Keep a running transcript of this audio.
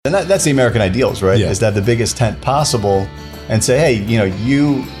And that's the American ideals, right? Yeah. Is to have the biggest tent possible and say, hey,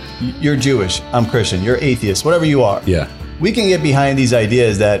 you're Jewish, I'm Christian, you're atheist, whatever you are. Yeah. We can get behind these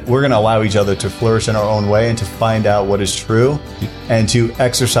ideas that we're going to allow each other to flourish in our own way and to find out what is true and to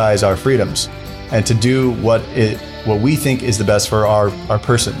exercise our freedoms and to do what we think is the best for our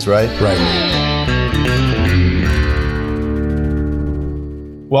persons, right? Right.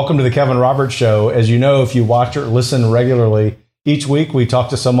 Welcome to the Kevin Roberts Show. As you know, if you watch or listen regularly, each week we talk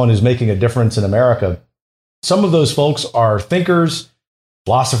to someone who's making a difference in America. Some of those folks are thinkers,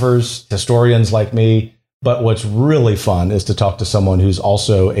 philosophers, historians like me. But what's really fun is to talk to someone who's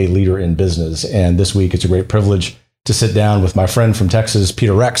also a leader in business. And this week, it's a great privilege to sit down with my friend from Texas,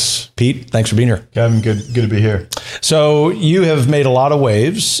 Peter Rex. Pete, thanks for being here. Kevin, good to be here. So you have made a lot of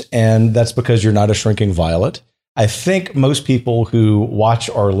waves, and that's because you're not a shrinking violet. I think most people who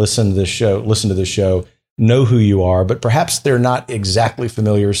watch or listen to this show know who you are, but perhaps they're not exactly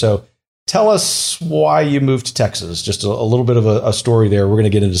familiar. So tell us why you moved to Texas. Just a little bit of a story there. We're going to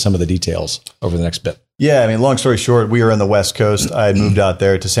get into some of the details over the next bit. Yeah, I mean, long story short, we were on the West Coast. I had moved out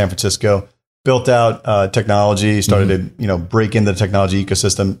there to San Francisco, built out technology, started to break into the technology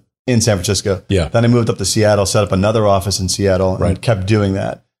ecosystem in San Francisco. Yeah. Then I moved up to Seattle, set up another office in Seattle, Right. and kept doing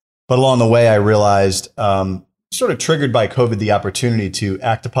that. But along the way, I realized, sort of triggered by COVID, the opportunity to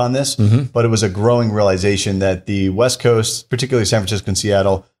act upon this. But it was a growing realization that the West Coast, particularly San Francisco and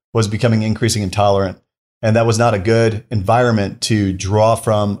Seattle, was becoming increasingly intolerant. And that was not a good environment to draw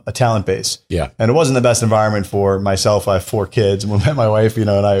from a talent base. Yeah. And it wasn't the best environment for myself. I have 4 kids. And when I met my wife,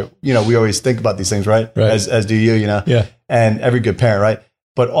 and we always think about these things, right? As do you, Yeah. and every good parent, right?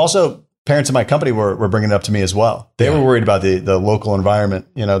 But also parents in my company were bringing it up to me as well. They were worried about the local environment,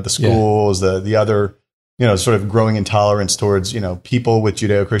 the schools, the other, sort of growing intolerance towards, people with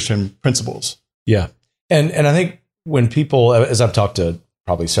Judeo-Christian principles. Yeah. And I think when people, as I've talked to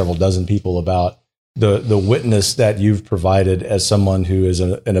probably several dozen people about the witness that you've provided as someone who is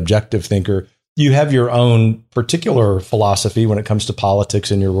an objective thinker, you have your own particular philosophy when it comes to politics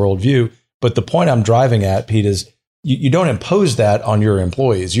and your worldview. But the point I'm driving at, Pete, is you don't impose that on your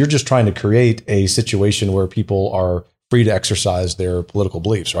employees. You're just trying to create a situation where people are free to exercise their political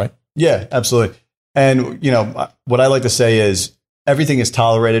beliefs, right? Yeah, absolutely. And, what I like to say is everything is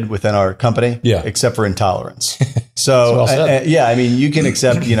tolerated within our company, except for intolerance. So, I mean, you can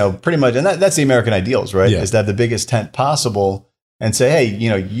accept, pretty much, and that's the American ideals, right? Yeah. Is to have the biggest tent possible and say, hey,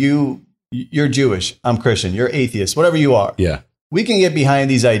 you're Jewish, I'm Christian, you're atheist, whatever you are. Yeah. We can get behind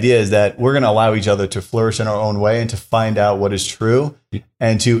these ideas that we're going to allow each other to flourish in our own way and to find out what is true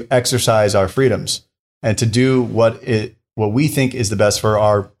and to exercise our freedoms and to do what we think is the best for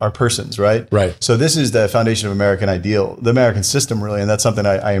our persons, right? Right. So this is the foundation of American ideal, the American system, really. And that's something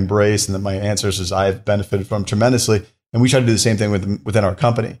I embrace and that my ancestors I've benefited from tremendously. And we try to do the same thing within our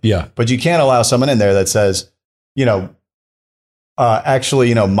company. Yeah. But you can't allow someone in there that says,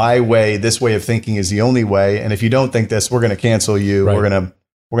 actually, my way, this way of thinking is the only way. And if you don't think this, we're going to cancel you. Right. We're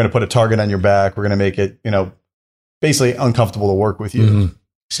going to put a target on your back. We're going to make it, basically uncomfortable to work with you. Mm-hmm.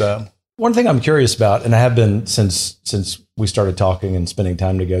 So one thing I'm curious about, and I have been since we started talking and spending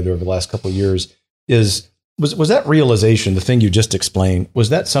time together over the last couple of years, was that realization, the thing you just explained, was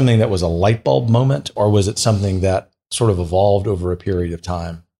that something that was a light bulb moment, or was it something that sort of evolved over a period of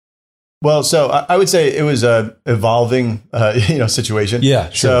time? Well, so I would say it was a evolving, situation. Yeah,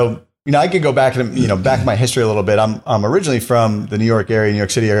 sure. So, I could go back and, back my history a little bit. I'm originally from the New York area, New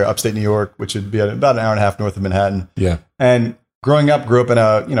York City area, upstate New York, which would be about an hour and a half north of Manhattan. Yeah. And grew up in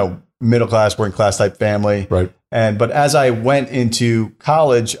a, middle class, working class type family. Right. But as I went into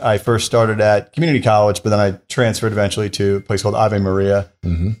college, I first started at community college, but then I transferred eventually to a place called Ave Maria.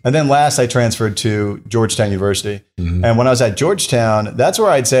 Mm-hmm. And then last I transferred to Georgetown University. Mm-hmm. And when I was at Georgetown, that's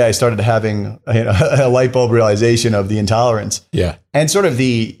where I'd say I started having a light bulb realization of the intolerance. Yeah. And sort of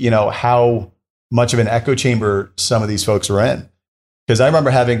the, how much of an echo chamber some of these folks were in. Because I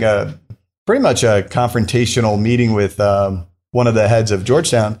remember having pretty much a confrontational meeting with one of the heads of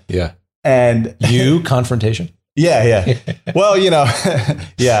Georgetown. Yeah. And confrontation? Yeah. Well,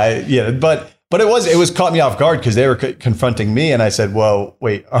 yeah. But it was caught me off guard because they were confronting me. And I said, well,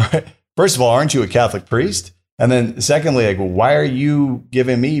 wait, first of all, aren't you a Catholic priest? And then secondly, like, why are you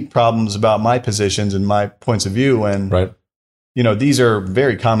giving me problems about my positions and my points of view? And, right. These are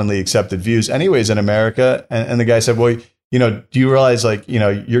very commonly accepted views anyways in America. And the guy said, well, do you realize, like,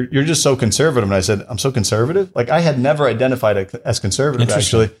 you're just so conservative? And I said, I'm so conservative? Like, I had never identified as conservative,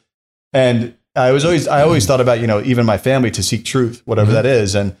 actually. And I always thought about, even my family to seek truth, whatever that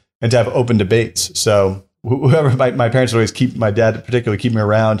is, and to have open debates. So whoever, my parents would always my dad particularly keep me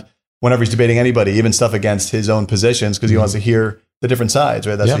around whenever he's debating anybody, even stuff against his own positions, because he wants to hear the different sides,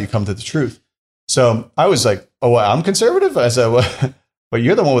 right? That's Yeah. how you come to the truth. So I was like, oh, well, I'm conservative? I said, well, but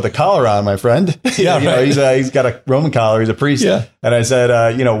you're the one with the collar on, my friend. Yeah, You know, right. he's got a Roman collar. He's a priest. Yeah. And I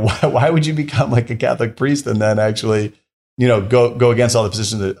said, you know, why would you become like a Catholic priest and then actually, you know, go against all the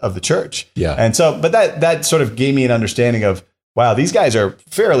positions of the church? Yeah. And so, but that sort of gave me an understanding of, wow, these guys are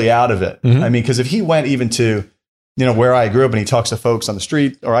fairly out of it. Mhm. I mean, because if he went even to, you know, where I grew up and he talks to folks on the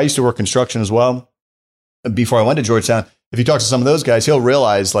street, or I used to work construction as well before I went to Georgetown. If you talk to some of those guys, he'll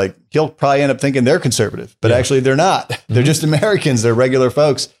realize like he'll probably end up thinking they're conservative, but Yeah. actually they're not. They're just Americans. They're regular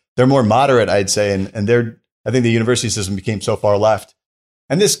folks. They're more moderate, I'd say. And I think the university system became so far left.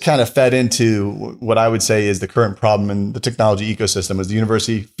 And this kind of fed into what I would say is the current problem in the technology ecosystem is the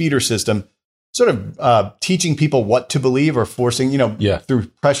university feeder system, sort of teaching people what to believe or forcing, you know, Yeah. through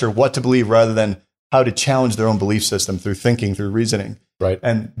pressure, what to believe rather than how to challenge their own belief system through thinking, through reasoning. Right.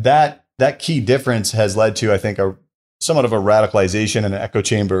 And that key difference has led to, I think, somewhat of a radicalization and an echo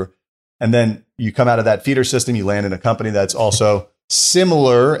chamber. And then you come out of that feeder system, you land in a company that's also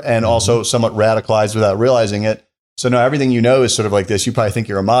similar and also somewhat radicalized without realizing it. So now everything you know is sort of like this. You probably think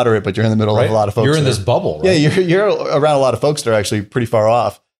you're a moderate, but you're in the middle Right. of a lot of folks. You're in that this are- bubble, right? Yeah, you're around a lot of folks that are actually pretty far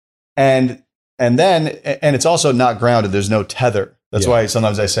off. And it's also not grounded. There's no tether. That's Yeah. why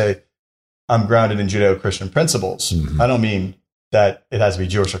sometimes I say I'm grounded in Judeo-Christian principles. Mhm. I don't mean that it has to be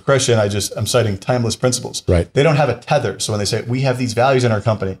Jewish or Christian. I'm citing timeless principles. Right. They don't have a tether. So when they say we have these values in our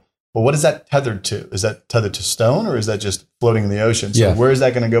company, well, what is that tethered to? Is that tethered to stone or is that just floating in the ocean? So Yeah. where is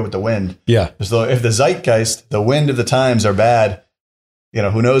that going to go with the wind? Yeah. So if the zeitgeist, the wind of the times are bad, you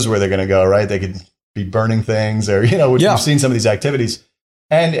know, who knows where they're going to go, right? They could be burning things or, you know, we've Yeah. seen some of these activities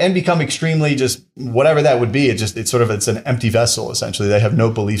and become extremely just whatever that would be. It's an empty vessel, essentially. They have no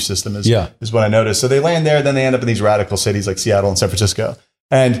belief system is what I noticed. So they land there, then they end up in these radical cities like Seattle and San Francisco.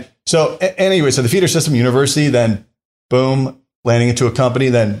 And so anyway, so the feeder system university, then boom, landing into a company,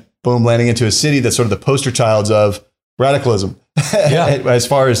 then boom, landing into a city that's sort of the poster child of radicalism as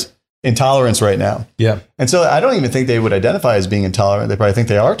far as intolerance right now. Yeah. And so I don't even think they would identify as being intolerant. They probably think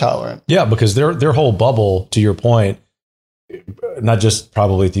they are tolerant. Yeah, because their whole bubble, to your point, not just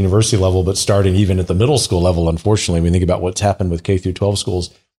probably at the university level, but starting even at the middle school level, unfortunately, when you think about what's happened with K through 12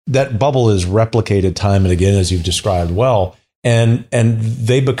 schools, that bubble is replicated time and again, as you've described well. And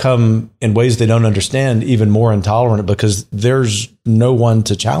they become, in ways they don't understand, even more intolerant because there's no one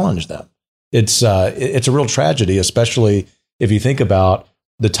to challenge them. It's a real tragedy, especially if you think about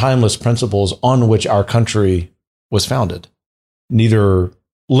the timeless principles on which our country was founded. Neither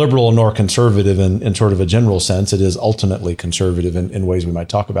liberal nor conservative in sort of a general sense. It is ultimately conservative in ways we might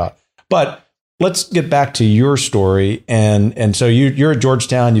talk about. But let's get back to your story. And so you're at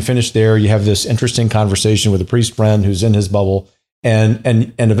Georgetown, you finish there, you have this interesting conversation with a priest friend who's in his bubble, and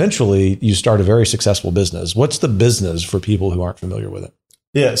eventually you start a very successful business. What's the business for people who aren't familiar with it?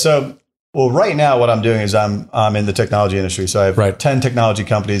 Yeah. So, well, right now what I'm doing is I'm in the technology industry. So I have 10 technology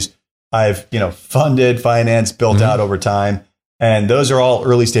companies I've, funded, financed, built out over time. And those are all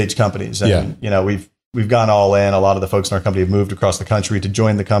early stage companies. And, we've gone all in. A lot of the folks in our company have moved across the country to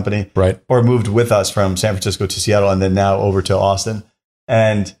join the company, or moved with us from San Francisco to Seattle and then now over to Austin.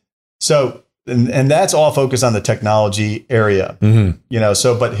 And so, and that's all focused on the technology area,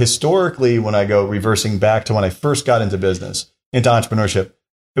 but historically, when I go reversing back to when I first got into business, into entrepreneurship,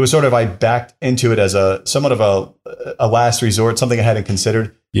 it was sort of, I backed into it as somewhat of a last resort, something I hadn't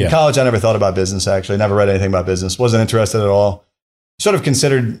considered. Yeah. In college, I never thought about business, actually. Never read anything about business. Wasn't interested at all. Sort of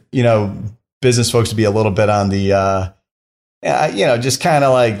considered, business folks to be a little bit on the, just kind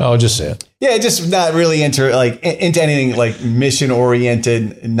of like. Oh, just say it. Yeah, just not really into anything like mission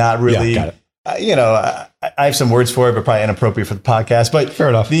oriented, not really. Yeah, got it. I have some words for it, but probably inappropriate for the podcast. But fair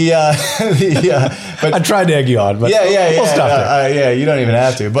enough. But I tried to egg you on, but we'll stop there. You don't even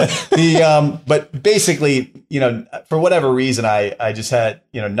have to. But but basically, for whatever reason, I just had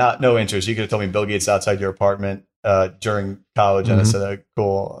no interest. You could have told me Bill Gates outside your apartment during college, and I said,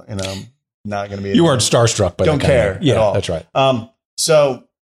 cool, not going to be. You weren't starstruck, but don't care at all. That's right.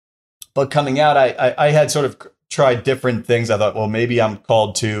 But coming out, I had sort of tried different things. I thought, well, maybe I'm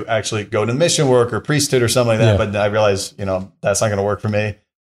called to actually go to mission work or priesthood or something like that. Yeah. But I realized, that's not going to work for me.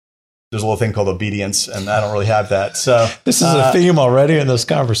 There's a little thing called obedience, and I don't really have that. So this is a theme already in this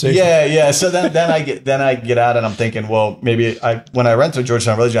conversation. Yeah. So then I get out, and I'm thinking, well, maybe when I went to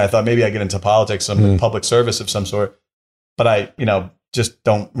Georgetown Religion, I thought maybe I get into politics, some public service of some sort. But I just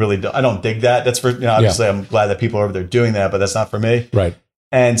don't dig that. That's for obviously I'm glad that people are over there doing that, but that's not for me. Right.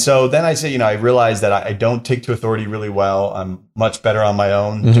 And so then I say, I realized that I don't take to authority really well. I'm much better on my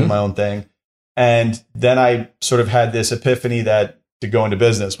own, doing my own thing. And then I sort of had this epiphany that to go into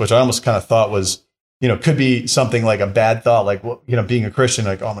business, which I almost kind of thought was could be something like a bad thought, like, being a Christian,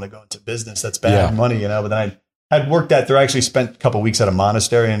 like, oh, I'm going to go into business. That's bad money, but then I'd worked that through. I actually spent a couple of weeks at a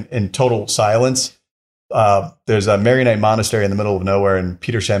monastery in total silence. There's a Maronite monastery in the middle of nowhere in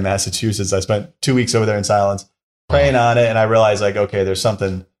Petersham, Massachusetts. I spent 2 weeks over there in silence praying on it. And I realized like, okay, this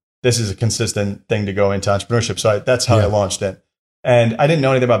is a consistent thing to go into entrepreneurship. So that's how I launched it. And I didn't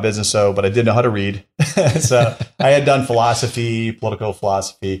know anything about business, but I did know how to read. So I had done philosophy, political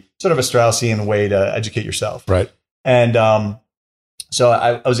philosophy, sort of a Straussian way to educate yourself. Right. And so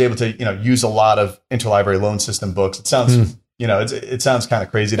I was able to, use a lot of interlibrary loan system books. It sounds, it sounds kind of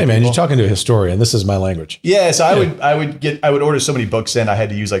crazy to Hey man, people. you're talking to a historian. This is my language. Yeah. So I would order so many books in. I had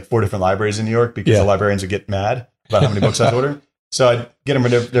to use like 4 different libraries in New York because the librarians would get mad about how many books I was ordering. So I'd get them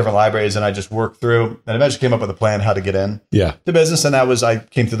from different libraries and I just worked through and eventually came up with a plan how to get in the business. And I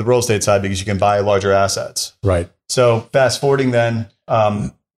came through the real estate side because you can buy larger assets. Right. So fast forwarding then,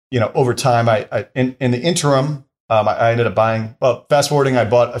 over time, in the interim, I ended up fast forwarding, I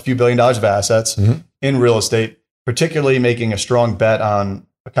bought a few $1 billion of assets in real estate, particularly making a strong bet on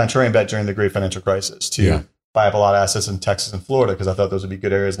a contrarian bet during the great financial crisis to buy up a lot of assets in Texas and Florida because I thought those would be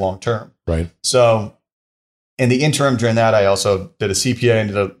good areas long term. Right. So in the interim during that, I also did a CPA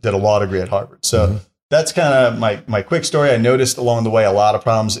and did a law degree at Harvard. So that's kind of my quick story. I noticed along the way a lot of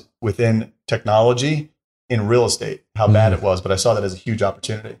problems within technology in real estate, how bad it was, but I saw that as a huge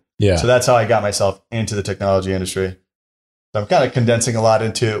opportunity. Yeah. So that's how I got myself into the technology industry. So I'm kind of condensing a lot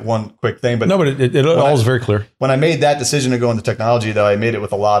into one quick thing, but it all is very clear. When I made that decision to go into technology, though, I made it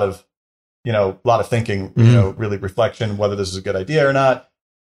with a lot of thinking, really reflection, whether this is a good idea or not.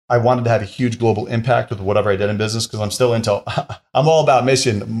 I wanted to have a huge global impact with whatever I did in business because I'm all about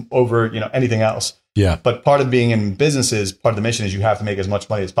mission over, anything else. Yeah. But part of being in business is part of the mission is you have to make as much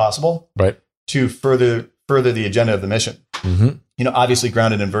money as possible. Right. To further the agenda of the mission. Obviously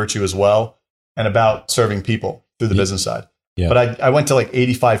grounded in virtue as well and about serving people through the business side. Yeah. But I went to like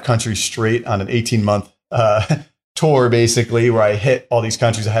 85 countries straight on an 18-month tour, basically, where I hit all these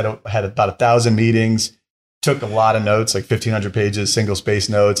countries. I had about 1,000 meetings, took a lot of notes, like 1,500 pages, single space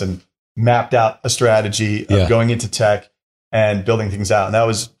notes, and mapped out a strategy of going into tech and building things out. And that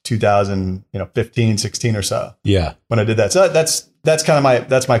was 2015, 16 or so. Yeah. When I did that. So that's kind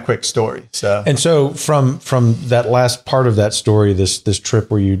of my quick story. So from that last part of that story, this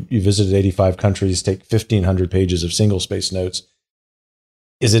trip where you visited 85 countries, take 1,500 pages of single space notes,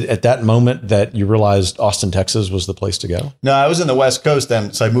 is it at that moment that you realized Austin, Texas was the place to go? No, I was in the West Coast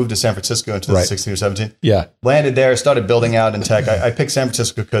then. So I moved to San Francisco in 2016 or 17. Yeah. Landed there, started building out in tech. I picked San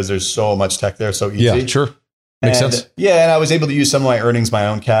Francisco because there's so much tech there, so easy. Yeah, sure. Makes sense. Yeah, and I was able to use some of my earnings, my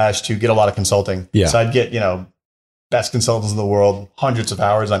own cash, to get a lot of consulting. Yeah. So I'd get, best consultants in the world, hundreds of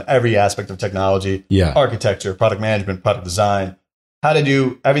hours on every aspect of technology, architecture, product management, product design, how to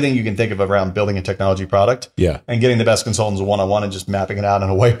do everything you can think of around building a technology product. Yeah. And getting the best consultants one-on-one and just mapping it out on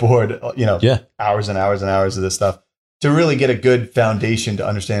a whiteboard, hours and hours and hours of this stuff to really get a good foundation to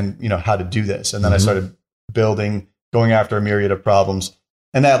understand, how to do this. And then I started building, going after a myriad of problems.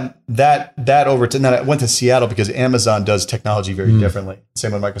 And that over to, and then I went to Seattle because Amazon does technology very differently.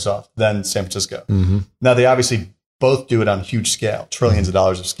 Same with Microsoft, then San Francisco. Now they obviously both do it on huge scale, trillions of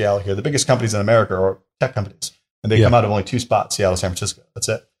dollars of scale here. The biggest companies in America are tech companies, and they come out of only 2 spots, Seattle, San Francisco. That's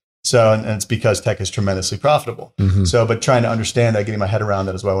it. So, and it's because tech is tremendously profitable. So, but trying to understand that, getting my head around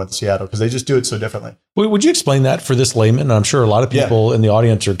that is why I went to Seattle, because they just do it so differently. Would you explain that for this layman? I'm sure a lot of people in the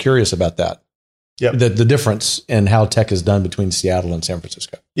audience are curious about that. Yeah, the difference in how tech is done between Seattle and San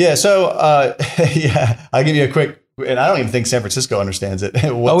Francisco. Yeah. So, I'll give you a quick, and I don't even think San Francisco understands it.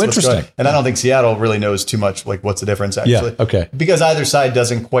 Interesting. And I don't think Seattle really knows too much, like what's the difference actually. Yeah, okay. Because either side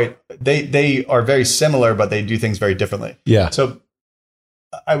doesn't quite, they are very similar, but they do things very differently. Yeah. So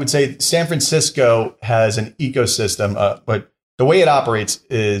I would say San Francisco has an ecosystem, but the way it operates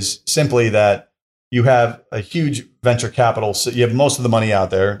is simply that you have a huge venture capital. So you have most of the money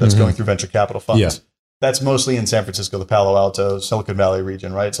out there that's going through venture capital funds. Yeah. That's mostly in San Francisco, the Palo Alto, Silicon Valley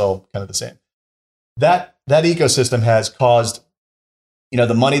region, right? It's all kind of the same. That ecosystem has caused,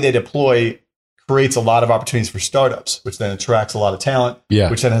 the money they deploy creates a lot of opportunities for startups, which then attracts a lot of talent,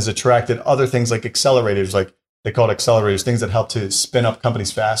 which then has attracted other things like accelerators, like they call it accelerators, things that help to spin up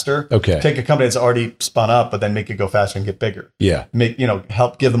companies faster. Okay. Take a company that's already spun up, but then make it go faster and get bigger. Yeah.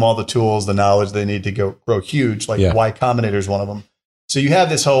 Help give them all the tools, the knowledge they need to grow huge, like Y Combinator is one of them. So you have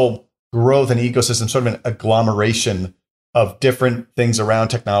this whole growth and ecosystem, sort of an agglomeration of different things around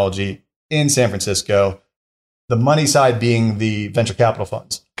technology in San Francisco. The money side being the venture capital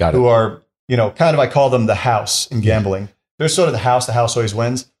funds, who are, kind of, I call them the house in gambling. They're sort of the house always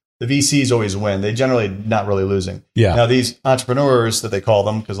wins. The VCs always win. They generally not really losing. Yeah. Now these entrepreneurs that they call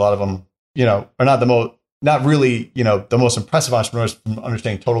them, because a lot of them are not the most, not really, the most impressive entrepreneurs from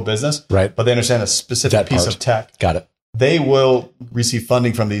understanding total business, right? But they understand a specific piece of tech. Got it. They will receive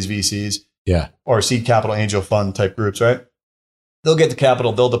funding from these VCs, or seed capital, angel fund type groups, right? They'll get the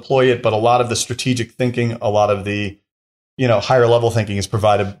capital, they'll deploy it, but a lot of the strategic thinking, a lot of the higher level thinking is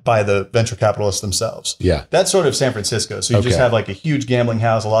provided by the venture capitalists themselves. Yeah, that's sort of San Francisco. So you just have like a huge gambling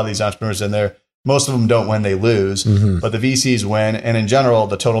house. A lot of these entrepreneurs in there. Most of them don't win, they lose, but the VCs win. And in general,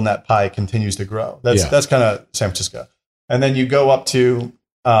 the total net pie continues to grow. That's kind of San Francisco. And then you go up to,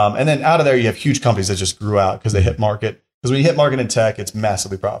 and then out of there, you have huge companies that just grew out because they hit market. Because when you hit market in tech, it's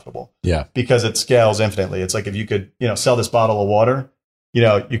massively profitable. Yeah. Because it scales infinitely. It's like if you could, sell this bottle of water,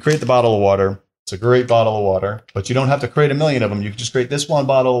 you create the bottle of water. It's a great bottle of water, but you don't have to create 1 million of them. You can just create this one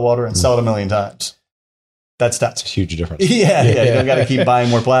bottle of water and sell it 1 million times. That's a huge difference. Yeah. You don't got to keep buying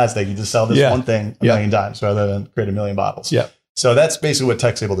more plastic. You just sell this one thing 1 million times rather than create 1 million bottles. Yeah. So that's basically what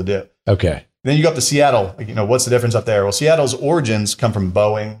tech's able to do. Okay. Then you go up to Seattle. What's the difference up there? Well, Seattle's origins come from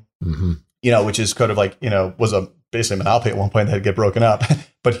Boeing, which is kind of like, was basically a monopoly at one point that had to get broken up,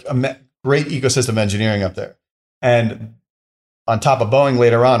 but a great ecosystem of engineering up there. And on top of Boeing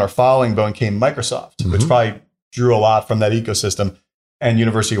later on, or following Boeing, came Microsoft, which probably drew a lot from that ecosystem. And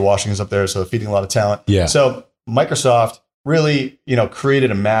University of Washington's up there, so feeding a lot of talent. Yeah. So Microsoft really, created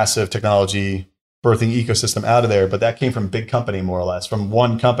a massive technology birthing ecosystem out of there, but that came from big company, more or less, from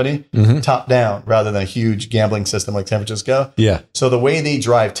one company, top down, rather than a huge gambling system like San Francisco. Yeah. So the way they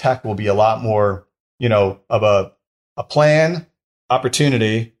drive tech will be a lot more, of a plan,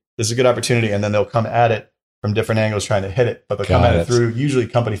 opportunity. This is a good opportunity, and then they'll come at it from different angles trying to hit it, but they'll come at it through usually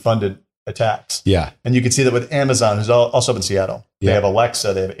company-funded attacks. Yeah. And you can see that with Amazon, who's also up in Seattle. They have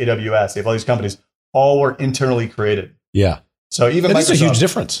Alexa, they have AWS, they have all these companies, all were internally created. Yeah. So even Microsoft, a huge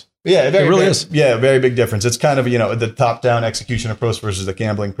difference. Yeah, it really is. Yeah, very big difference. It's kind of, the top-down execution approach versus the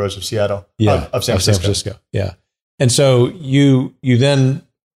gambling approach of Seattle, of San Francisco. Yeah. And so you then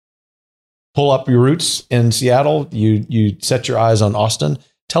pull up your roots in Seattle. You set your eyes on Austin.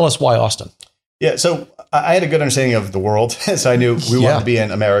 Tell us why Austin. Yeah, so I had a good understanding of the world, so I knew we wanted to be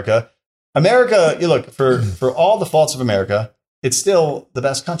in America. America, you look, for all the faults of America, it's still the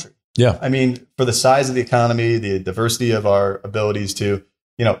best country. Yeah. I mean, for the size of the economy, the diversity of our abilities to,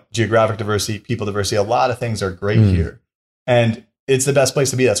 geographic diversity, people diversity, a lot of things are great here. And it's the best place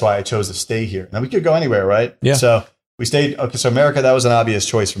to be. That's why I chose to stay here. Now, we could go anywhere, right? Yeah. So we stayed. Okay, so America, that was an obvious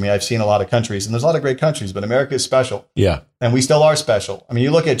choice for me. I've seen a lot of countries, and there's a lot of great countries, but America is special. Yeah. And we still are special. I mean, you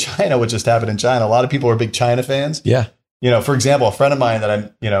look at China, what just happened in China. A lot of people are big China fans. Yeah. For example, a friend of mine that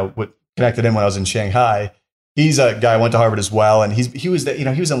I'm, connected in when I was in Shanghai, he's a guy I went to Harvard as well, and he was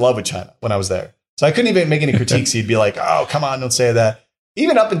in love with China when I was there. So I couldn't even make any critiques. He'd be like, "Oh, come on, don't say that."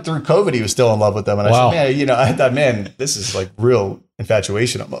 Even up and through COVID, he was still in love with them. And I said, "Man, I thought, man, this is like real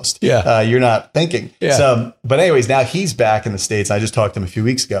infatuation almost. Yeah, you're not thinking." Yeah. So, but anyways, now he's back in the States. I just talked to him a few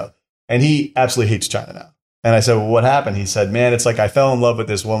weeks ago, and he absolutely hates China now. And I said, "Well, what happened?" He said, "Man, it's like I fell in love with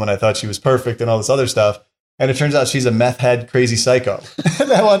this woman. I thought she was perfect, and all this other stuff." And it turns out she's a meth head, crazy psycho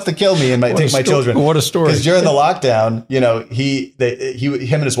that wants to kill me and take my children. What a story! Because during the lockdown,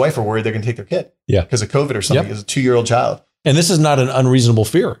 him and his wife are worried they're going to take their kid. Yeah, because of COVID or something. It's a 2-year-old child. And this is not an unreasonable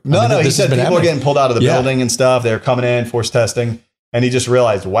fear. No. He said people are getting pulled out of the building and stuff. They're coming in, force testing, and he just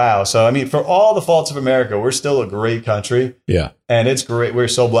realized, wow. So I mean, for all the faults of America, we're still a great country. Yeah, and it's great. We're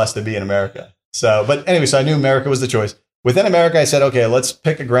so blessed to be in America. So, but anyway, so I knew America was the choice. Within America, I said, okay, let's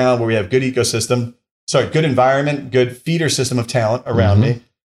pick a ground where we have good ecosystem. Good environment, good feeder system of talent around me,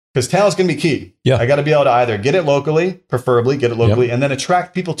 because talent's going to be key. Yeah. I got to be able to either get it locally, preferably get it locally, and then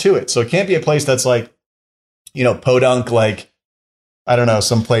attract people to it. So it can't be a place that's like, podunk, like, I don't know,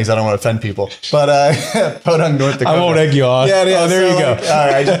 some place, I don't want to offend people, but Podunk, North Dakota. I won't egg you on. Yeah, there so you go. All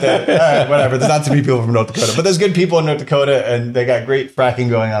right, I just did. All right, whatever. There's not too many people from North Dakota, but there's good people in North Dakota, and they got great fracking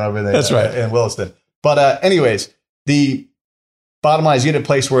going on over there. That's right. In Williston. But anyways, the bottom line is you get a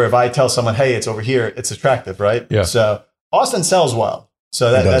place where if I tell someone, hey, it's over here, it's attractive, right? Yeah. So Austin sells well.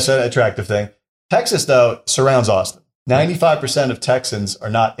 So that's an attractive thing. Texas, though, surrounds Austin. 95% of Texans are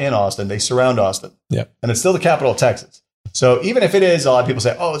not in Austin. They surround Austin. Yeah. And it's still the capital of Texas. So even if it is, a lot of people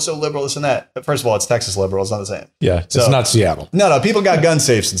say, oh, it's so liberal, this and that. But first of all, it's Texas liberal. It's not the same. Yeah. So, it's not Seattle. No. People got gun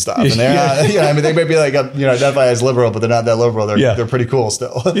safes and stuff. And they're not, they might be like, identify as liberal, but they're not that liberal. They're pretty cool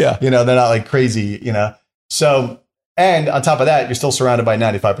still. Yeah. They're not like crazy, So, and on top of that, you're still surrounded by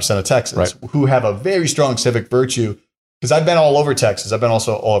 95% of Texans who have a very strong civic virtue. Because I've been all over Texas. I've been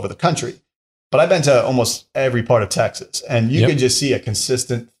also all over the country. But I've been to almost every part of Texas. And you can just see a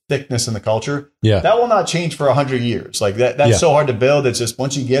consistent thickness in the culture. Yeah. That will not change for 100 years. Like that's so hard to build. It's just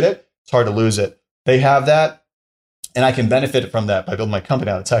once you get it, it's hard to lose it. They have that. And I can benefit from that by building my company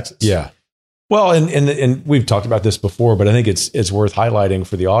out of Texas. Yeah. Well, and we've talked about this before, but I think it's worth highlighting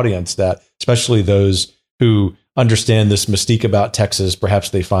for the audience that, especially those who understand this mystique about Texas, perhaps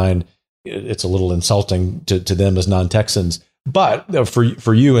they find it's a little insulting to them as non-Texans. But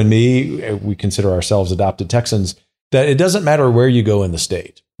for you and me, we consider ourselves adopted Texans, that it doesn't matter where you go in the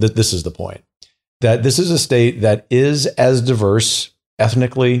state. That this is the point. That this is a state that is as diverse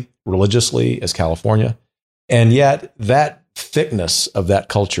ethnically, religiously as California. And yet that thickness of that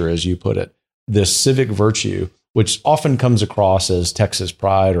culture, as you put it, this civic virtue, which often comes across as Texas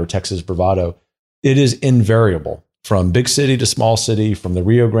pride or Texas bravado, it is invariable from big city to small city, from the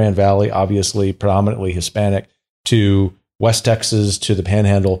Rio Grande Valley, obviously predominantly Hispanic, to West Texas, to the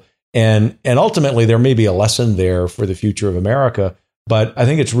Panhandle. And ultimately, there may be a lesson there for the future of America. But I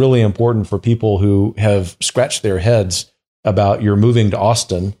think it's really important for people who have scratched their heads about you're moving to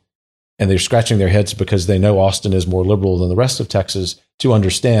Austin, and they're scratching their heads because they know Austin is more liberal than the rest of Texas, to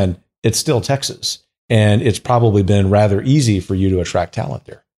understand it's still Texas. And it's probably been rather easy for you to attract talent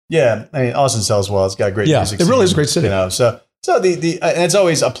there. Yeah, I mean, Austin sells well. It's got great music. It really is a great city. You know, so the and it's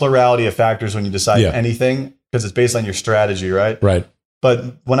always a plurality of factors when you decide anything, because it's based on your strategy, right? Right.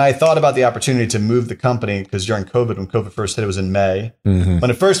 But when I thought about the opportunity to move the company, because during COVID, when COVID first hit, it was in May. Mm-hmm. When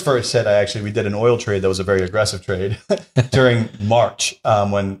it first hit, we did an oil trade that was a very aggressive trade during March,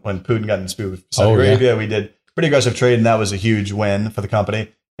 when Putin got in dispute with Saudi Arabia. We did pretty aggressive trade, and that was a huge win for the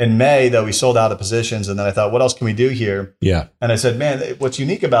company. In May, though, we sold out of positions, and then I thought, what else can we do here? Yeah. And I said, man, what's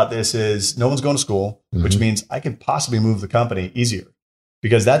unique about this is no one's going to school, which means I could possibly move the company easier,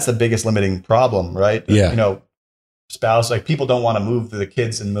 because that's the biggest limiting problem, right? Yeah. You know, spouse, like people don't want to move the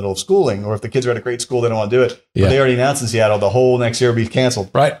kids in the middle of schooling, or if the kids are at a great school, they don't want to do it. Yeah. But they already announced in Seattle the whole next year will be canceled.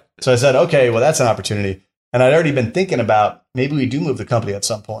 Right. So I said, okay, well, that's an opportunity. And I'd already been thinking about maybe we do move the company at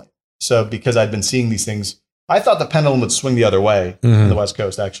some point. So because I'd been seeing these things, I thought the pendulum would swing the other way in the West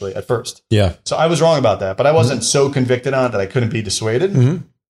Coast, actually, at first. Yeah. So I was wrong about that, but I wasn't so convicted on it that I couldn't be dissuaded. Mm-hmm.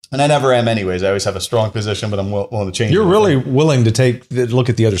 And I never am anyways. I always have a strong position, but I'm willing to change. You're really willing to look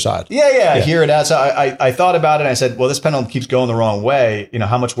at the other side. Yeah. I hear it out. So I thought about it, and I said, well, this pendulum keeps going the wrong way. You know,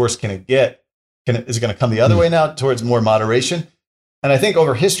 how much worse can it get? Is it going to come the other way now towards more moderation? And I think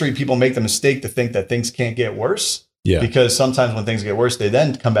over history, people make the mistake to think that things can't get worse. Yeah. Because sometimes when things get worse, they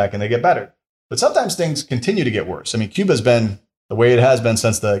then come back and they get better. But sometimes things continue to get worse. I mean, Cuba's been the way it has been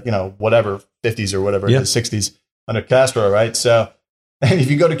since the, 50s or whatever, the 60s under Castro, right? So, and if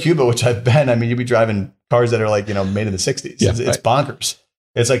you go to Cuba, which I've been, I mean, you'd be driving cars that are like, made in the 60s. Yeah, it's bonkers.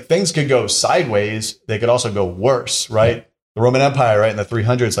 It's like things could go sideways. They could also go worse, right? Yeah. The Roman Empire, right, in the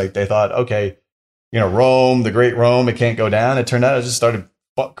 300s, like they thought, okay, Rome, the great Rome, it can't go down. It turned out it just started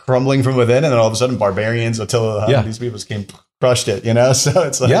crumbling from within. And then all of a sudden, barbarians, Attila, these people came, crushed it, So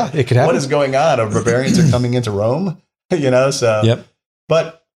it's like, it could happen. What is going on? Barbarians are coming into Rome, So,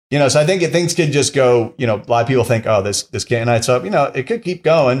 but, so I think things could just go, a lot of people think, oh, this can't. And so, it could keep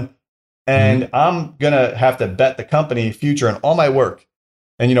going. And I'm going to have to bet the company future and all my work.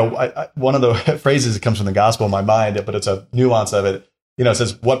 And, one of the phrases that comes from the gospel in my mind, but it's a nuance of it, it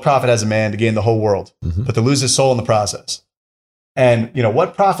says, what profit has a man to gain the whole world, but to lose his soul in the process? And,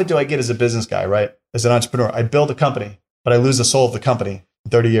 what profit do I get as a business guy, right? As an entrepreneur, I build a company, but I lose the soul of the company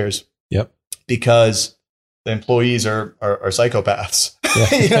in 30 years. Yep. Because the employees are psychopaths.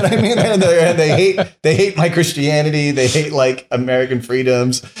 Yeah. You know what I mean? And they hate my Christianity. They hate like American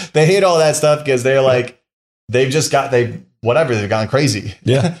freedoms. They hate all that stuff because they're like, they've gone crazy.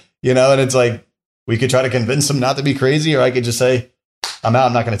 Yeah. And it's like, we could try to convince them not to be crazy, or I could just say, I'm out.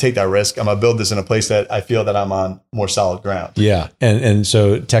 I'm not going to take that risk. I'm going to build this in a place that I feel that I'm on more solid ground. Yeah. And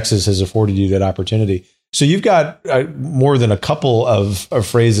so Texas has afforded you that opportunity. So you've got more than a couple of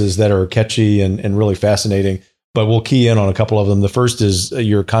phrases that are catchy and really fascinating, but we'll key in on a couple of them. The first is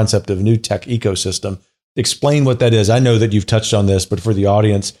your concept of new tech ecosystem. Explain what that is. I know that you've touched on this, but for the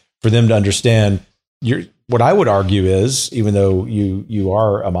audience, for them to understand, what I would argue is, even though you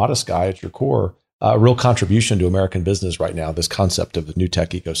are a modest guy at your core, a real contribution to American business right now, this concept of the new tech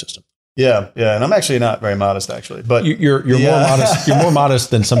ecosystem. Yeah. And I'm actually not very modest, actually. But you're more modest. You're more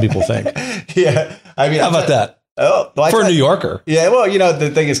modest than some people think. Yeah. I mean, how about that? Oh, well, for a New Yorker. Yeah. Well, the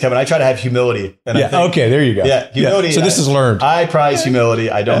thing is, Kevin, I try to have humility. And okay. There you go. Yeah. Humility. Yeah. So this is learned. I prize humility.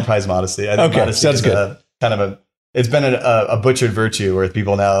 I don't prize modesty. I think modesty that's good. It's been a butchered virtue where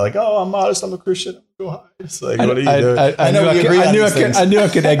people now are like, oh, I'm modest. I'm a Christian. Go high. It's like, what are you doing? I knew I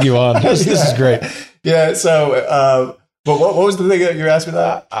could egg you on. This is great. Yeah. So, but what was the thing that you asked me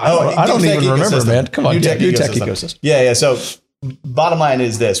that? I don't even remember, man. Come on. New tech ecosystem. Yeah. So bottom line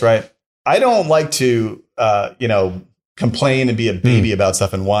is this, right? I don't like to, complain and be a baby about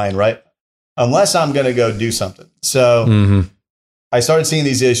stuff and whine, right? Unless I'm going to go do something. So I started seeing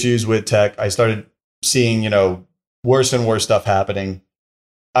these issues with tech. I started seeing, worse and worse stuff happening.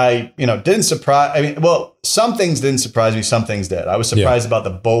 Didn't surprise. I mean, well, some things didn't surprise me. Some things did. I was surprised about the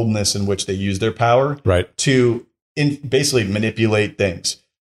boldness in which they used their power to basically manipulate things.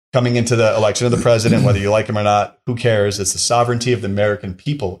 Coming into the election of the president, whether you like him or not, who cares? It's the sovereignty of the American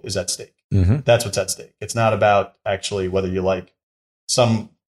people is at stake. That's what's at stake. It's not about actually whether you like some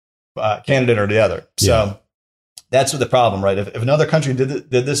candidate or the other. So that's what the problem, right? If another country did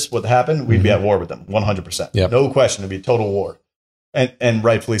this, what happened, we'd be at war with them, 100%. No question, it'd be total war, and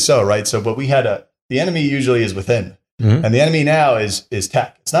rightfully so, right? So, but we had the enemy usually is within, and the enemy now is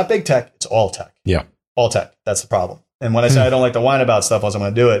tech. It's not big tech; it's all tech. All tech. That's the problem. And when I say I don't like to whine about stuff, else I'm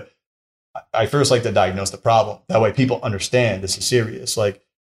going to do it. I first like to diagnose the problem. That way, people understand this is serious. Like,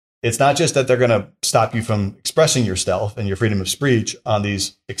 it's not just that they're going to stop you from expressing yourself and your freedom of speech on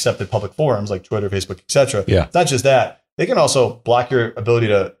these accepted public forums like Twitter, Facebook, etc. It's not just that. They can also block your ability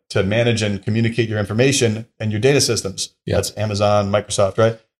to manage and communicate your information and your data systems. That's Amazon, Microsoft,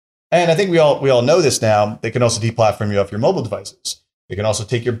 right? And I think we all know this now. They can also deplatform you off your mobile devices. They can also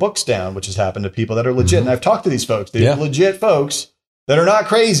take your books down, which has happened to people that are legit. And I've talked to these folks. They're legit folks that are not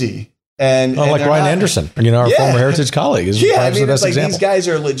crazy. And like Ryan Anderson, our former Heritage colleague, is perhaps the best example. These guys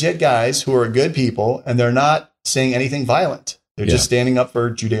are legit guys who are good people, and they're not saying anything violent. They're just standing up for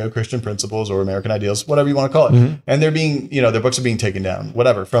Judeo-Christian principles or American ideals, whatever you want to call it. And they're being, their books are being taken down,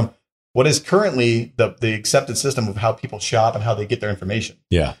 whatever, from what is currently the accepted system of how people shop and how they get their information.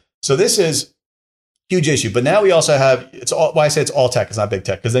 So this is huge issue. But now we also have, it's all, why I say it's all tech, it's not big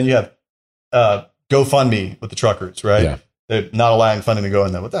tech, because then you have GoFundMe with the truckers, right? They're not allowing funding to go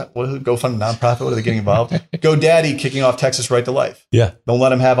in there. What GoFundMe nonprofit? What are they getting involved? GoDaddy kicking off Texas Right to Life. Don't let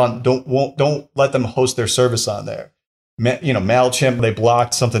them have on. Don't let them host their service on there. Mailchimp, they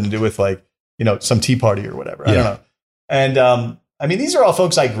blocked something to do with some Tea Party or whatever. I don't know. And I mean, these are all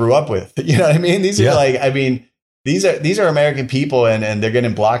folks I grew up with. You know what I mean? These are these are American people, and they're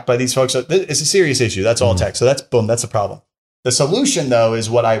getting blocked by these folks. So it's a serious issue. That's all tech. So that's the problem. The solution, though, is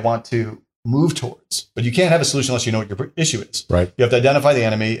what I want to move towards. But you can't have a solution unless you know what your issue is. Right. You have to identify the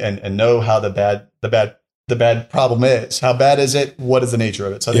enemy and know how the bad problem is. How bad is it? What is the nature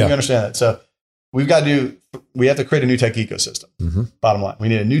of it? So I think you understand that. So we have to create a new tech ecosystem. Bottom line, we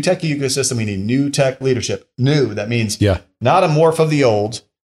need a new tech ecosystem. We need new tech leadership. New, that means not a morph of the old,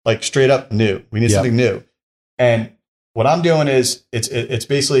 like straight up new. We need something new. And what I'm doing is it's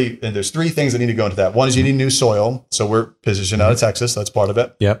basically, and there's three things that need to go into that. One is you need new soil. So we're positioned out of Texas. That's part of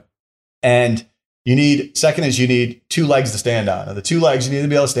it. And second is you need two legs to stand on. And the two legs you need to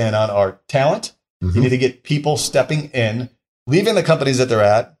be able to stand on are talent. You need to get people stepping in, leaving the companies that they're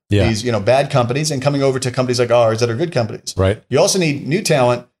at, these, bad companies, and coming over to companies like ours that are good companies. Right. You also need new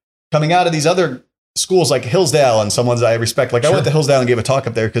talent coming out of these other schools like Hillsdale and some ones I respect. Like I went to Hillsdale and gave a talk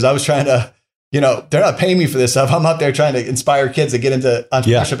up there because I was trying to, they're not paying me for this stuff. I'm up there trying to inspire kids to get into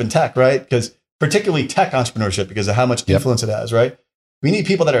entrepreneurship and tech, right? Because particularly tech entrepreneurship, because of how much influence it has, right? We need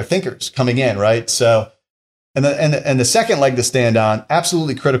people that are thinkers coming in, right? So, and the second leg to stand on,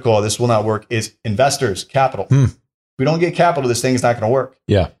 absolutely critical, this will not work, is investors, capital. If we don't get capital, this thing is not going to work.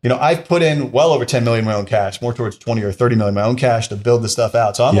 I've put in well over 10 million in my own cash, more towards 20 or 30 million in my own cash to build this stuff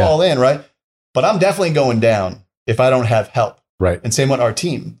out. So I'm all in, right? But I'm definitely going down if I don't have help. Right. And same with our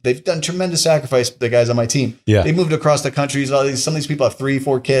team. They've done tremendous sacrifice, the guys on my team. They moved across the country. Some of these people have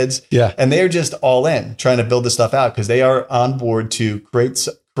 3-4 kids. And they're just all in trying to build this stuff out because they are on board to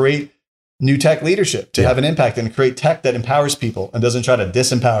create new tech leadership, to have an impact and create tech that empowers people and doesn't try to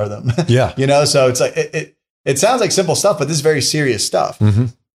disempower them. So it's like, it sounds like simple stuff, but this is very serious stuff.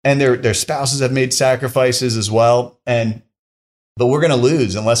 And their spouses have made sacrifices as well. But we're going to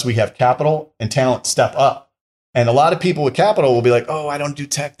lose unless we have capital and talent step up. And a lot of people with capital will be like, oh, I don't do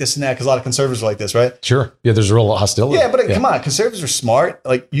tech, this and that, because a lot of conservatives are like this, right? Sure. Yeah, there's a real hostility. But come on, conservatives are smart.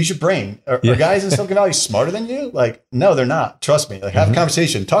 Like, use your brain. Are guys in Silicon Valley smarter than you? Like, no, they're not. Trust me. Like, have a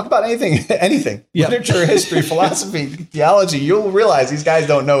conversation. Talk about anything. Literature, history, philosophy, theology. You'll realize these guys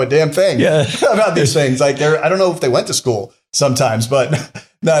don't know a damn thing about these things. Like, I don't know if they went to school sometimes, but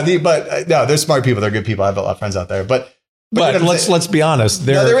no, they're smart people. They're good people. I have a lot of friends out there, But let's be honest.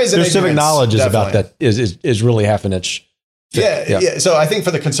 Their civic knowledge is about that is really half an inch. So I think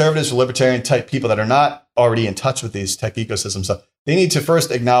for the conservatives, for libertarian type people that are not already in touch with these tech ecosystems, they need to first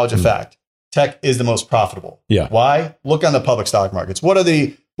acknowledge a fact: tech is the most profitable. Why? Look on the public stock markets. What are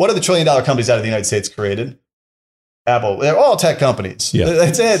the $1 trillion companies out of the United States created? Apple. They're all tech companies.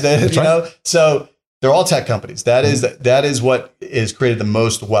 That's it. That's right. So they're all tech companies. That is what is created the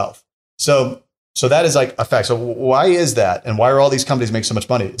most wealth. So that is like a fact. So why is that? And why are all these companies make so much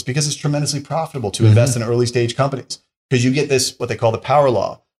money? It's because it's tremendously profitable to invest in early stage companies. because you get this, what they call the power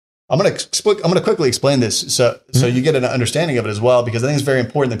law. I'm going to quickly explain this so you get an understanding of it as well, because I think it's very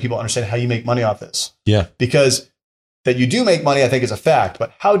important that people understand how you make money off this. Yeah. Because that you do make money, I think is a fact,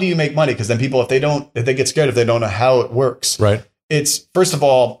 but how do you make money? Because then people, if they get scared, if they don't know how it works, right? It's, first of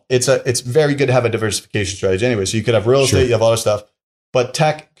all, it's very good to have a diversification strategy anyway. So you could have real estate, you have a lot of stuff, but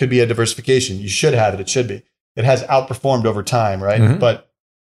tech could be a diversification. You should have it. It should be. It has outperformed over time, right? Mm-hmm. But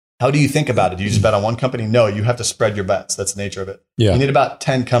how do you think about it? Do you just bet on one company? No, you have to spread your bets. That's the nature of it. Yeah. You need about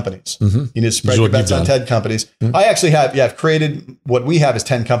 10 companies. Mm-hmm. You need to spread your bets on 10 companies. Mm-hmm. I actually I've created, what we have is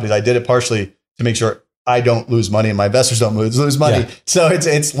 10 companies. I did it partially to make sure I don't lose money and my investors don't lose money. Yeah. So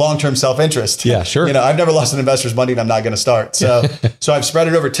it's long-term self-interest. Yeah, sure. I've never lost an investor's money and I'm not going to start. So I've spread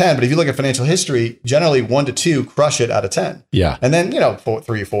it over 10. But if you look at financial history, generally 1 to 2 crush it out of 10. Yeah. And then, 3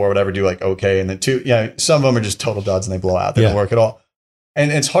 or 4, whatever, do like okay. And then 2, some of them are just total duds and they blow out. They don't work at all. And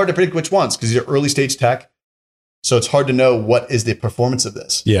it's hard to predict which ones because these are early stage tech. So it's hard to know what is the performance of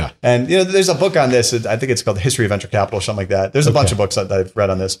this. Yeah. And, there's a book on this. I think it's called The History of Venture Capital or something like that. There's a bunch of books that I've read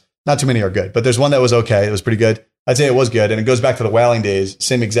on this. Not too many are good, but there's one that was okay. It was pretty good. I'd say it was good. And it goes back to the whaling days,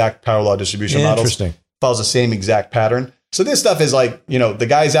 same exact power law distribution models. Interesting. Follows the same exact pattern. So this stuff is like, the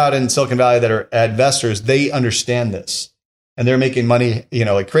guys out in Silicon Valley that are investors, they understand this and they're making money,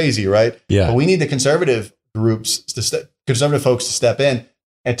 like crazy, right? Yeah. But we need the conservative groups, conservative folks to step in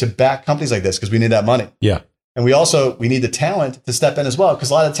and to back companies like this because we need that money. Yeah. And we need the talent to step in as well. Because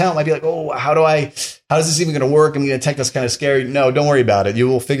a lot of talent might be like, oh, how is this even going to work? I'm going to tech that's kind of scary. No, don't worry about it. You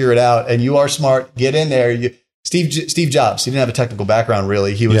will figure it out. And you are smart. Get in there. Steve Jobs, he didn't have a technical background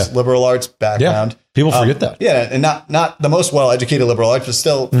really. He was liberal arts background. Yeah. People forget that. Yeah. And not the most well-educated liberal arts, but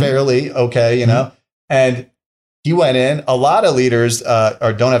still fairly okay, you know? And he went in. A lot of leaders don't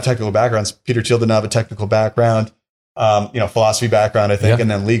have technical backgrounds. Peter Thiel didn't have a technical background, philosophy background, I think, and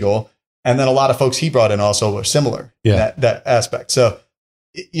then legal. And then a lot of folks he brought in also were similar in that aspect. So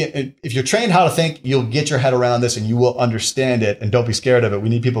if you're trained how to think, you'll get your head around this and you will understand it and don't be scared of it. We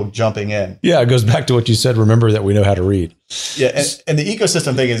need people jumping in. Yeah, it goes back to what you said. Remember that we know how to read. Yeah. And the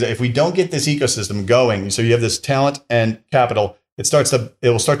ecosystem thing is if we don't get this ecosystem going, so you have this talent and capital, it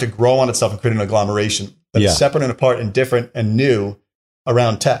will start to grow on itself and create an agglomeration that is separate and apart and different and new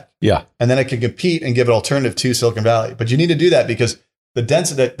around tech. Yeah. And then it can compete and give an alternative to Silicon Valley. But you need to do that because the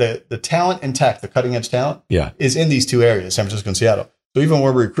density, the talent in tech, the cutting edge talent is in these two areas, San Francisco and Seattle. So even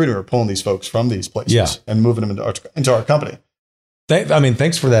when we're recruiting, we're pulling these folks from these places and moving them into our company.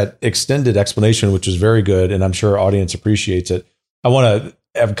 Thanks for that extended explanation, which was very good. And I'm sure our audience appreciates it. I want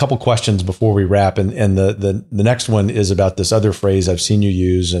to have a couple questions before we wrap. And the next one is about this other phrase I've seen you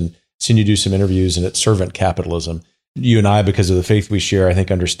use and seen you do some interviews, and it's servant capitalism. You and I, because of the faith we share, I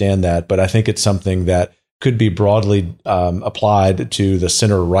think understand that. But I think it's something that could be broadly applied to the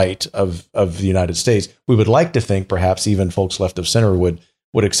center right of the United States. We would like to think perhaps even folks left of center would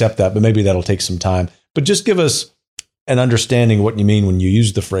accept that, but maybe that'll take some time. But just give us an understanding of what you mean when you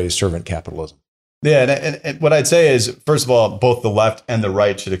use the phrase servant capitalism. Yeah, and what I'd say is, first of all, both the left and the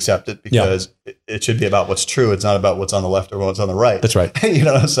right should accept it because it should be about what's true. It's not about what's on the left or what's on the right. That's right.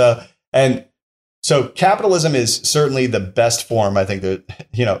 So capitalism is certainly the best form. I think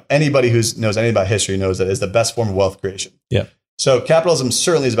that, anybody who knows anything about history knows that is the best form of wealth creation. Yeah. So capitalism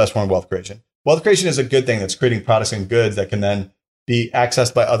certainly is the best form of wealth creation. Wealth creation is a good thing that's creating products and goods that can then be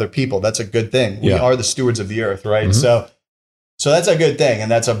accessed by other people. That's a good thing. We are the stewards of the earth, right? Mm-hmm. So that's a good thing.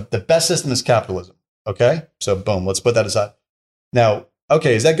 And that's the best system is capitalism. Okay. So boom, let's put that aside. Now,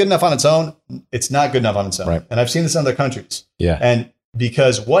 okay, is that good enough on its own? It's not good enough on its own. Right. And I've seen this in other countries. Yeah. And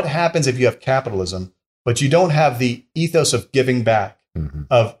because what happens if you have capitalism, but you don't have the ethos of giving back,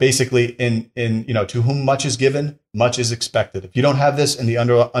 of basically to whom much is given, much is expected. If you don't have this in the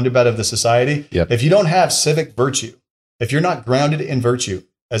underbed of the society, if you don't have civic virtue, if you're not grounded in virtue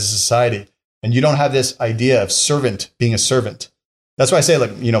as a society, and you don't have this idea of being a servant, that's why I say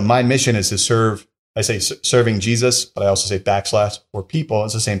my mission is to serve. I say serving Jesus, but I also say / or people.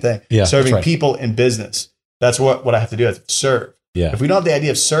 It's the same thing. Yeah, serving people in business. That's what I have to do. I have to serve. Yeah. If we don't have the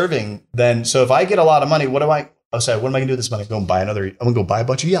idea of serving, then if I get a lot of money, what am I going to do with this money? I'm going to go buy a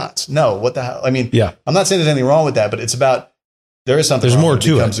bunch of yachts. No, what the hell? I mean, I'm not saying there's anything wrong with that, but it's about, there is something. There's more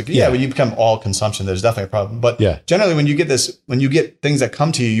to it. When you become all consumption, there's definitely a problem. But generally when you get things that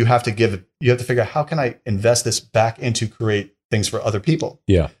come to you, you have to figure out how can I invest this back into create things for other people?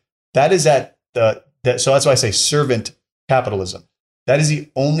 Yeah. That is so that's why I say servant capitalism. That is the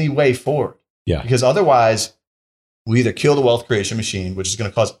only way forward. Yeah. Because otherwise, we either kill the wealth creation machine, which is going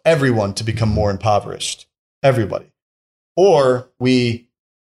to cause everyone to become more impoverished, everybody, or we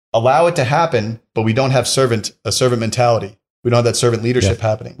allow it to happen, but we don't have a servant mentality. We don't have that servant leadership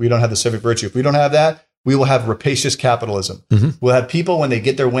happening. We don't have the civic virtue. If we don't have that, we will have rapacious capitalism. We'll have people, when they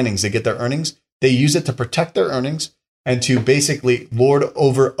get their winnings, they get their earnings, they use it to protect their earnings and to basically lord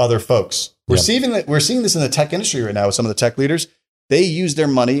over other folks. We're seeing this in the tech industry right now with some of the tech leaders. They use their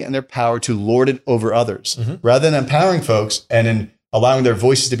money and their power to lord it over others. Rather than empowering folks and in allowing their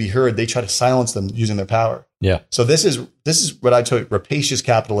voices to be heard, they try to silence them using their power. Yeah. So this is what I took rapacious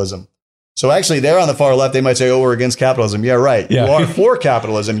capitalism. So actually, they're on the far left. They might say, "Oh, we're against capitalism." Yeah, right. Yeah. You are for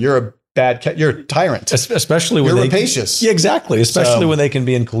capitalism. You're you're a tyrant. Especially when you're rapacious. Yeah, exactly. Especially when they can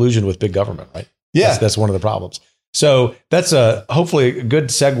be in collusion with big government, right? Yeah, that's one of the problems. So that's hopefully a good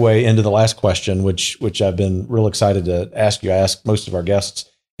segue into the last question, which I've been real excited to ask you. I ask most of our guests,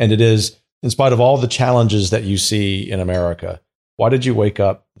 and it is: in spite of all the challenges that you see in America, why did you wake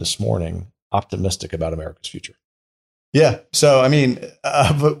up this morning optimistic about America's future? Yeah. So, I mean,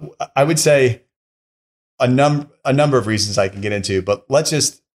 I would say a number of reasons I can get into, but let's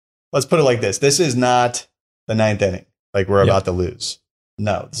put it like this. This is not the ninth inning, like we're about to lose.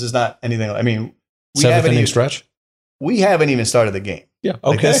 No, this is not anything. I mean, seventh inning stretch. We haven't even started the game. Yeah. Okay.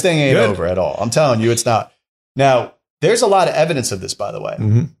 Like, this thing ain't over at all. I'm telling you, it's not. Now, there's a lot of evidence of this, by the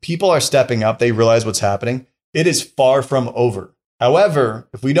way. People are stepping up. They realize what's happening. It is far from over. However,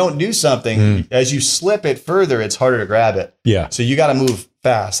 if we don't do something, as you slip it further, it's harder to grab it. Yeah. So you got to move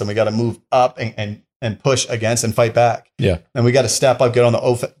fast, and we got to move up and push against and fight back. Yeah. And we got to step up, get on the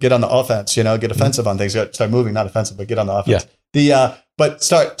offense. Get offensive on things. Start moving, not offensive, but get on the offense. Yeah. But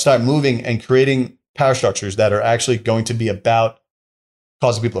start moving and creating power structures that are actually going to be about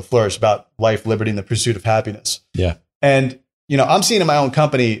causing people to flourish, about life, liberty, and the pursuit of happiness. Yeah. And I'm seeing in my own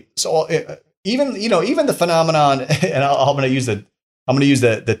company. So even the phenomenon, and I'm going to use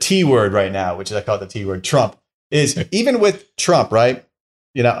the T word right now, which is, I call it the T word, Trump, is even with Trump, right?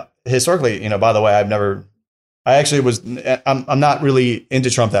 Historically, by the way, I'm not really into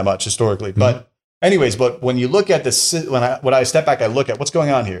Trump that much historically, but when you look at when I step back, I look at what's going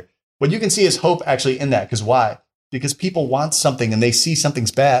on here. What you can see is hope actually in that. Because why? Because people want something and they see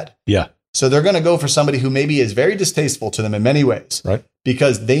something's bad. Yeah. So they're going to go for somebody who maybe is very distasteful to them in many ways, right?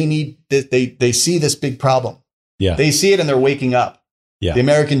 Because they need this, they see this big problem. Yeah, they see it and they're waking up. Yeah, the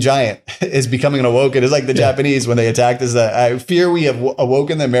American giant is becoming awoken. It's like the Japanese when they attacked us. I fear we have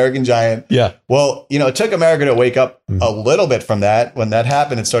awoken the American giant. Yeah. Well, it took America to wake up a little bit from that. When that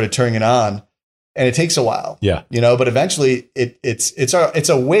happened, it started turning it on, and it takes a while. Yeah. But eventually it's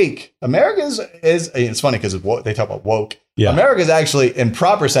awake. America is it's funny because they talk about woke. Yeah. America is actually, in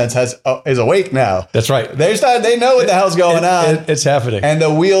proper sense, is awake now. That's right. They know what the hell's going on. It's happening, and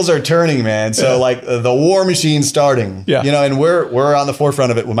the wheels are turning, man. So like the war machine's starting. Yeah. And we're on the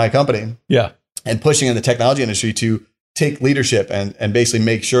forefront of it with my company. Yeah. And pushing in the technology industry to take leadership and basically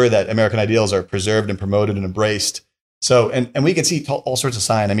make sure that American ideals are preserved and promoted and embraced. So and we can see all sorts of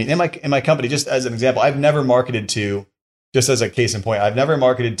sign. I mean, in my company, just as an example, I've never marketed to, just as a case in point, I've never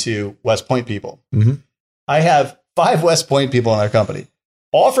marketed to West Point people. I have 5 West Point people in our company,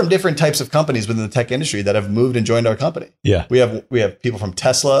 all from different types of companies within the tech industry that have moved and joined our company. Yeah. We have people from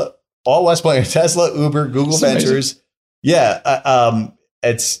Tesla, all West Point, Tesla, Uber, Google Ventures. Amazing. Yeah.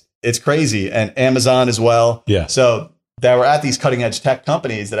 It's crazy. And Amazon as well. Yeah. So that we're at these cutting edge tech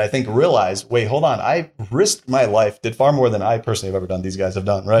companies that I think realize, wait, hold on. I risked my life, did far more than I personally have ever done. These guys have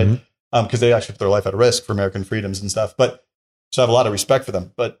done, right? Because they actually put their life at risk for American freedoms and stuff. But so I have a lot of respect for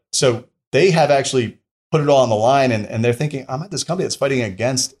them. But so they have actually put it all on the line, and they're thinking, I'm at this company that's fighting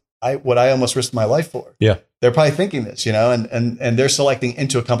against what I almost risked my life for. Yeah. They're probably thinking this, and they're selecting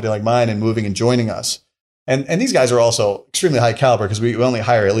into a company like mine and moving and joining us. And these guys are also extremely high caliber because we only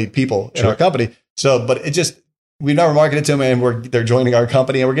hire elite people in our company. So, but we've never marketed to them, and they're joining our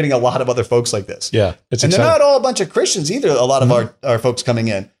company, and we're getting a lot of other folks like this. Yeah. It's exciting. They're not all a bunch of Christians either. A lot of our folks coming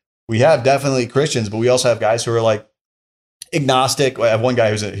in, we have definitely Christians, but we also have guys who are like agnostic. I have one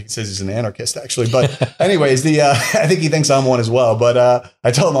guy he says he's an anarchist, actually. But anyways, I think he thinks I'm one as well. But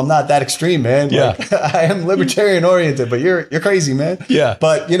I told him I'm not that extreme, man. Yeah. Like, I am libertarian oriented, but you're crazy, man. Yeah.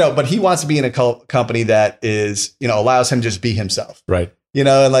 But but he wants to be in a company that is, allows him to just be himself. Right.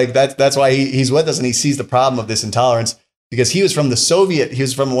 And like that's why he's with us, and he sees the problem of this intolerance because he was from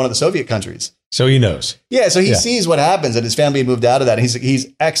one of the Soviet countries. So he knows. Yeah. So he sees what happens, and his family moved out of that. And he's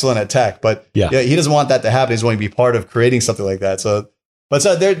excellent at tech, but he doesn't want that to happen. He's wanting to be part of creating something like that. So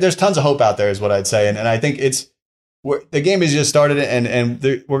there's tons of hope out there is what I'd say. And I think the game has just started, and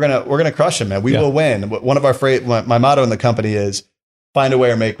we're going to crush him, man. We will win. One of my motto in the company is find a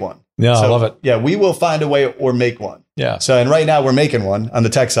way or make one. Yeah. So, I love it. Yeah. We will find a way or make one. Yeah. So, and right now we're making one on the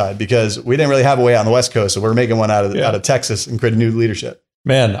tech side because we didn't really have a way out on the West Coast. So we're making one out of Texas and creating new leadership.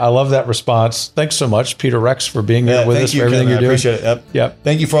 Man, I love that response. Thanks so much, Peter Rex, for being here with us, for everything Kevin. you're doing. I appreciate it. Yep.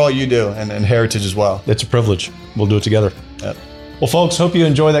 Thank you for all you do and Heritage as well. It's a privilege. We'll do it together. Yep. Well, folks, hope you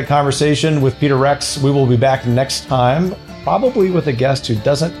enjoy that conversation with Peter Rex. We will be back next time, probably with a guest who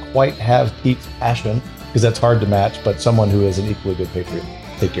doesn't quite have Pete's passion, because that's hard to match, but someone who is an equally good patriot.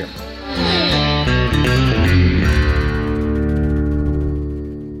 Take care.